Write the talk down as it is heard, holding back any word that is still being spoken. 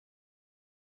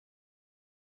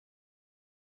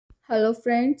Hello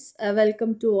friends,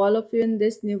 welcome to all of you in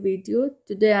this new video.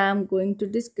 Today I am going to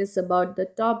discuss about the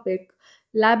topic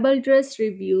Libelledress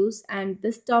reviews, and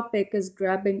this topic is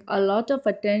grabbing a lot of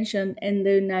attention in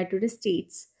the United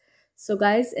States. So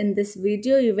guys, in this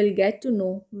video you will get to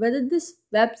know whether this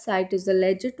website is a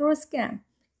legit or a scam.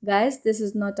 Guys, this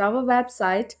is not our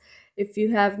website. If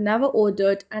you have never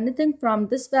ordered anything from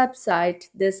this website,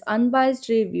 this unbiased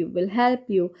review will help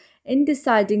you in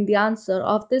deciding the answer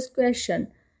of this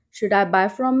question: should I buy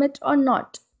from it or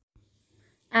not?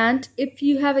 And if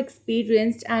you have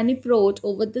experienced any fraud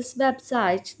over this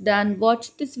website, then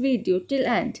watch this video till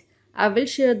end. I will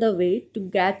share the way to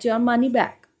get your money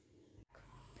back.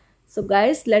 So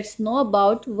guys, let's know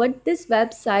about what this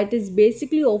website is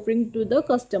basically offering to the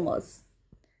customers.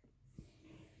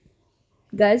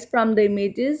 Guys, from the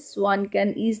images, one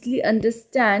can easily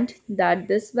understand that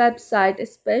this website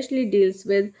especially deals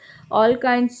with all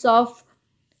kinds of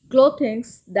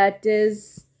clothings, that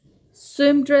is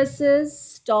swim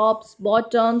dresses, tops,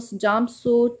 bottoms,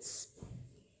 jumpsuits,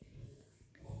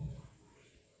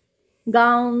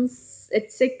 gowns,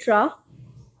 etc.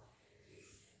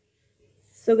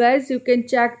 So guys, you can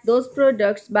check those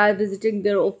products by visiting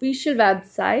their official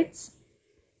websites.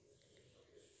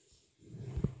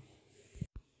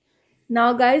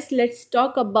 Now guys, let's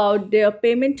talk about their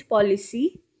payment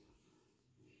policy,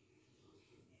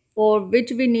 for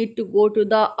which we need to go to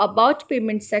the about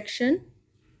payment section.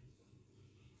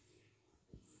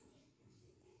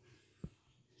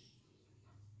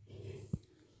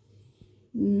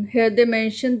 Here they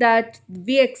mention that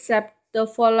we accept the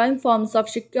following forms of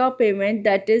secure payment,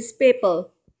 that is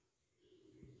PayPal.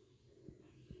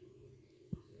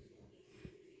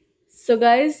 So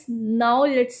guys, now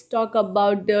let's talk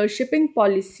about the shipping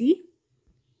policy,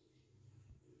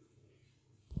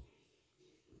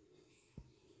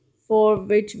 for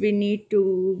which we need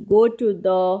to go to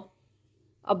the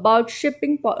about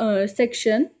shipping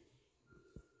section.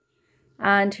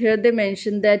 And here they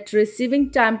mention that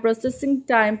receiving time, processing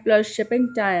time plus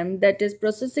shipping time, that is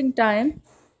processing time,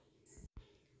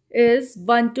 is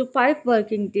 1 to 5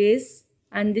 working days,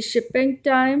 and the shipping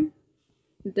time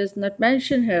does not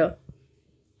mention here.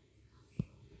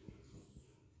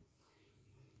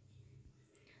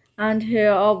 And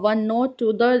here one note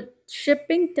to the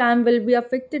shipping time will be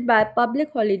affected by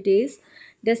public holidays,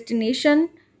 destination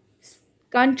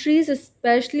countries,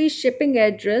 especially shipping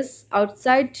address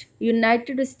outside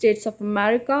United States of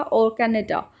America or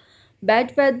Canada,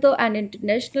 bad weather and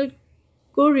international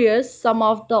couriers. Some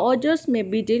of the orders may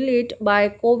be delayed by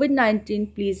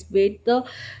COVID-19. Please wait the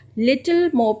little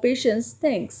more patience.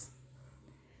 Thanks.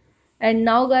 And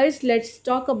now guys, let's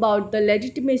talk about the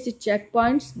legitimacy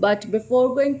checkpoints. But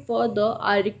before going further,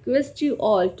 I request you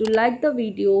all to like the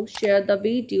video, share the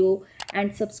video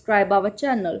and subscribe our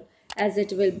channel, as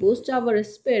it will boost our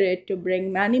spirit to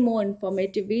bring many more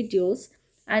informative videos.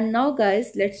 And now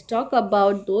guys, let's talk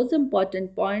about those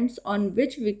important points on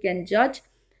which we can judge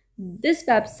this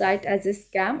website as a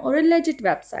scam or a legit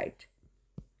website.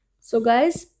 So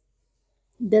guys,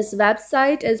 this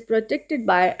website is protected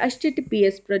by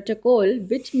HTTPS protocol,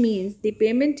 which means the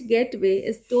payment gateway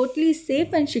is totally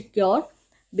safe and secure.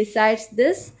 Besides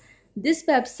this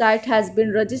website has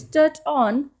been registered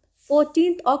on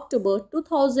 14th October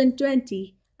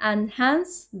 2020, and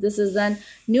hence this is a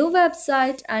new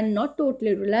website and not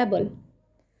totally reliable.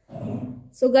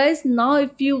 So guys, now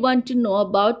if you want to know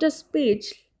about us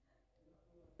page,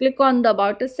 click on the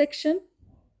about us section.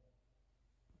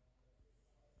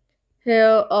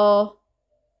 Here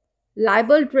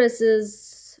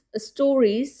Libelledress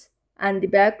stories, and the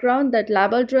background that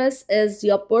Libelledress is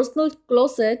your personal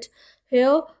closet.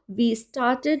 Here we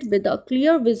started with a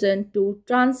clear vision to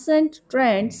transcend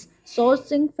trends,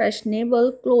 sourcing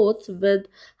fashionable clothes with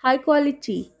high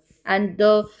quality. And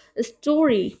the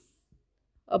story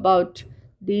about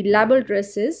the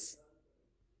Libelledresses.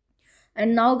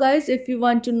 And now guys, if you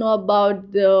want to know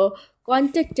about the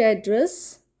contact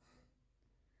address,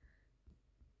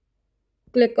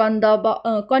 click on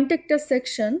the contact us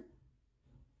section.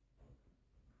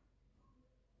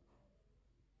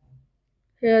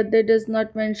 Here they does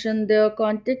not mention their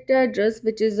contact address,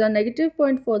 which is a negative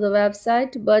point for the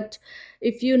website. But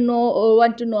if you know or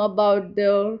want to know about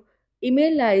their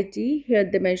email ID, here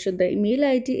they mention the email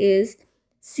ID is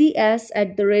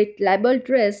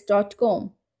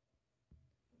cs@libelledress.com.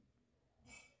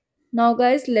 Now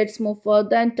guys, let's move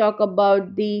further and talk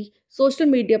about the social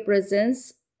media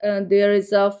presence. There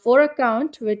is a 4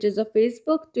 account, which is a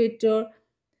Facebook, Twitter,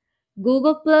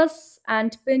 Google Plus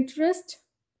and Pinterest.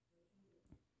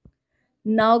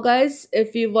 Now guys,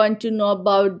 if you want to know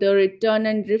about the return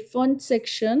and refund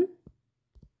section,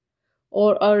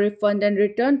 or a refund and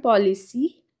return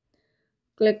policy.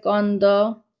 Click on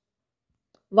the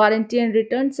warranty and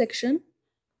return section.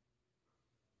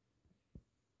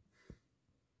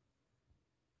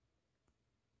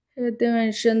 Here they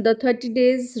mention the 30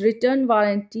 days return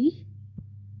warranty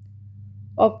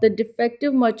of the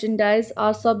defective merchandise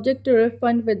are subject to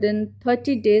refund within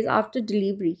 30 days after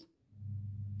delivery.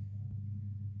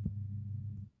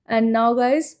 And now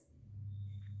guys,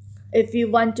 if you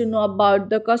want to know about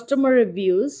the customer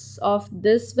reviews of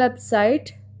this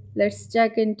website, let's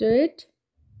check into it.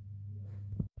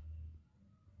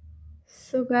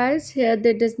 So guys, here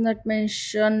they does not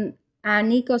mention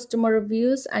any customer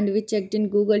reviews, and we checked in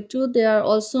Google too. There are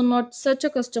also not such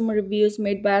a customer reviews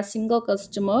made by a single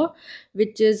customer,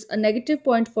 which is a negative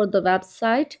point for the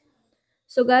website.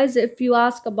 So guys, if you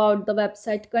ask about the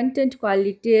website content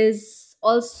quality is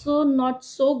also not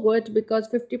so good, because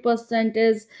 50%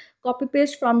 is copy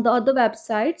paste from the other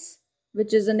websites,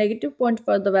 which is a negative point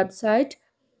for the website.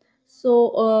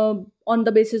 So on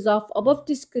the basis of above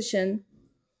discussion,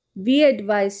 we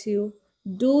advise you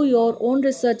do your own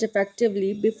research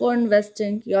effectively before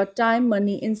investing your time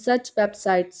money in such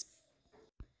websites.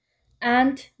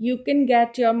 And you can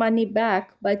get your money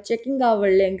back by checking our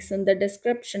links in the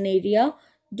description area.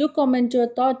 Do comment your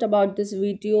thought about this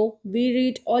video. We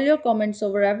read all your comments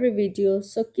over every video,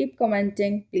 so keep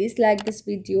commenting. Please like this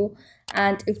video,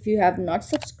 and if you have not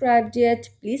subscribed yet,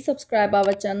 please subscribe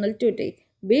our channel today.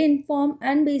 Be informed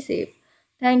and be safe.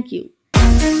 Thank you.